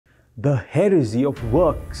The heresy of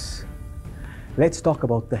works. Let's talk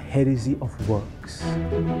about the heresy of works.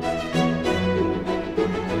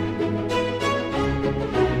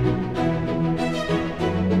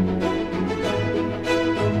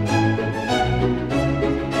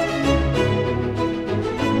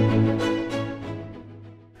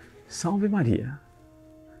 Salve Maria.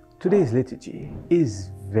 Today's liturgy is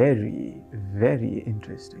very, very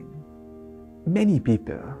interesting. Many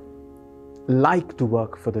people like to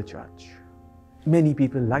work for the church. Many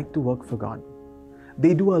people like to work for God.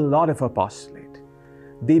 They do a lot of apostolate.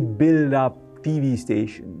 They build up TV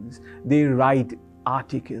stations. They write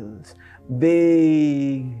articles.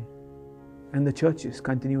 And the churches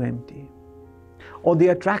continue empty. Or they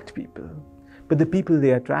attract people. But the people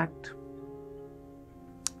they attract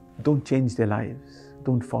don't change their lives,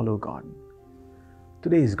 don't follow God.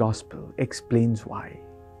 Today's gospel explains why.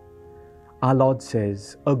 Our Lord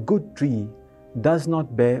says, a good tree does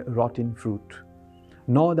not bear rotten fruit,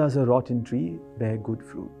 nor does a rotten tree bear good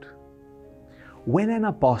fruit. When an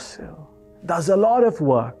apostle does a lot of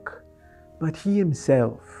work, but he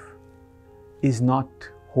himself is not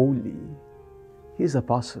holy, his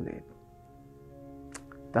apostolate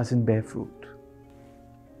doesn't bear fruit.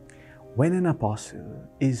 When an apostle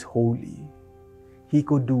is holy, he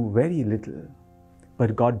could do very little,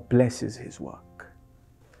 but God blesses his work.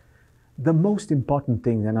 The most important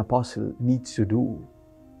thing an apostle needs to do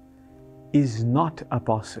is not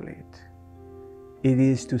apostolate. It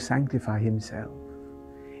is to sanctify himself.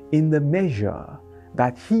 In the measure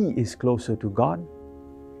that he is closer to God,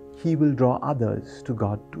 he will draw others to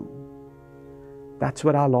God too. That's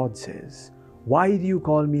what our Lord says. Why do you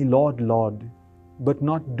call me Lord, Lord, but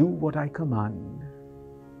not do what I command?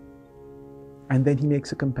 And then he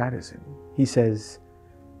makes a comparison. He says,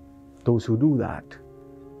 those who do that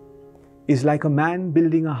is like a man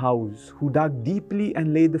building a house who dug deeply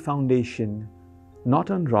and laid the foundation,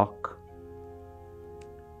 not on rock,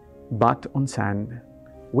 but on sand.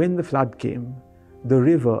 When the flood came, the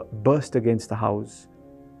river burst against the house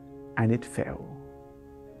and it fell.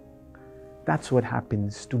 That's what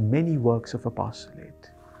happens to many works of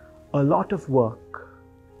apostolate. A lot of work,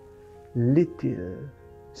 little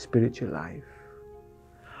spiritual life.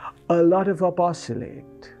 A lot of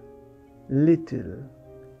apostolate, little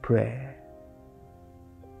prayer.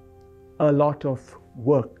 A lot of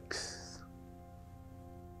works,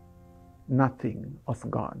 nothing of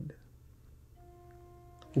God.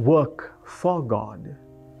 Work for God,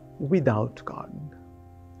 without God.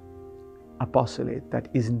 Apostolate that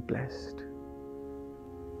isn't blessed.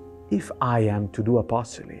 If I am to do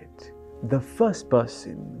apostolate, the first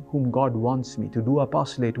person whom God wants me to do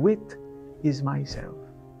apostolate with is myself.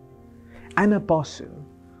 An apostle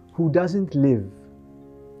who doesn't live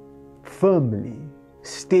firmly,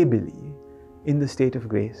 stably in the state of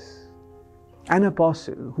grace. An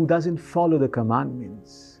apostle who doesn't follow the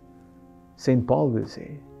commandments, St. Paul will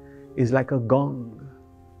say, is like a gong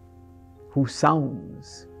who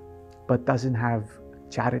sounds but doesn't have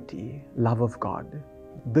charity, love of God,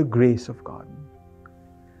 the grace of God.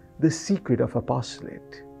 The secret of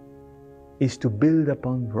apostolate is to build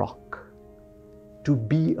upon rock, to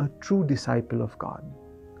be a true disciple of God.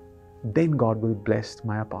 Then God will bless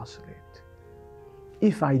my apostolate.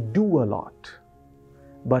 If I do a lot,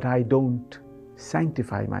 but I don't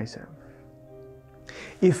sanctify myself,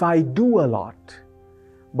 if I do a lot,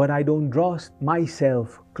 but I don't draw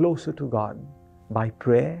myself closer to God by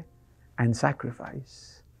prayer and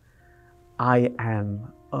sacrifice, I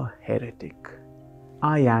am a heretic.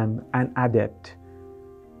 I am an adept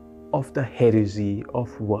of the heresy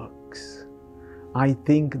of works. I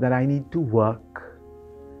think that I need to work,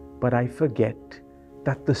 but I forget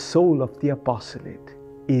that the soul of the apostolate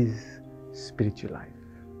is spiritual life.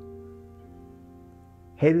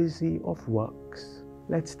 Heresy of works.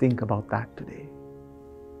 Let's think about that today.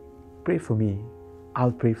 Pray for me.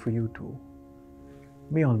 I'll pray for you too.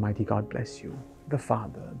 May Almighty God bless you, the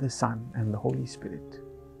Father, the Son, and the Holy Spirit.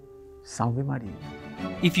 Salve Maria.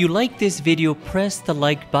 If you like this video, press the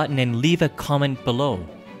like button and leave a comment below.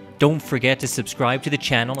 Don't forget to subscribe to the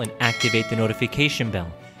channel and activate the notification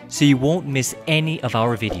bell so you won't miss any of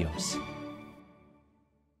our videos.